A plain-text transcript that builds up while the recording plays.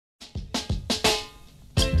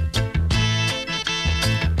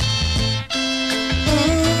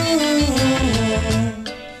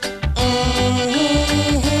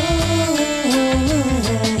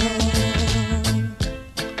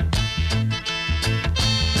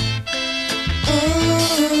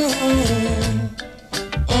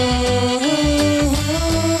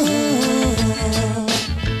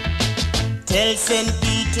St.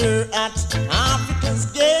 Peter at Africa's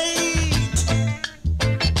gate.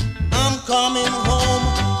 I'm coming home,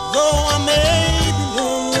 though I may be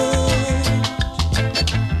late.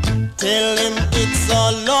 Tell him it's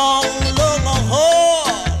a long, long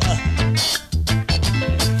haul.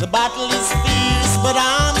 The battle is fierce, but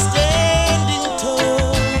I'm standing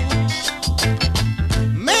tall.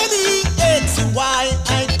 Maybe it's why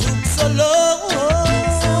I took so long.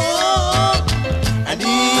 And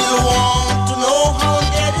he'll want to know how I'm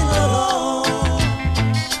getting along.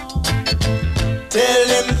 Tell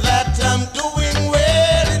him that I'm doing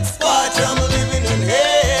well in spite I'm living in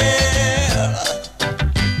hell.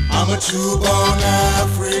 I'm a true born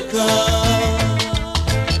African.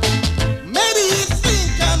 Maybe you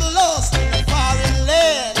think I'm lost in a foreign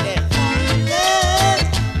land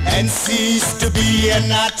and cease to be a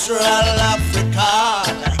natural African.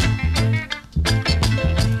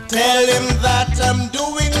 Tell him that I'm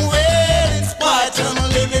doing well in spite I'm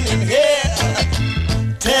living in hell.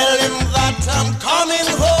 Tell him that I'm coming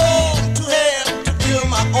home to help to build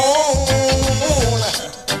my own.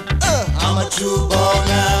 I'm a true boy.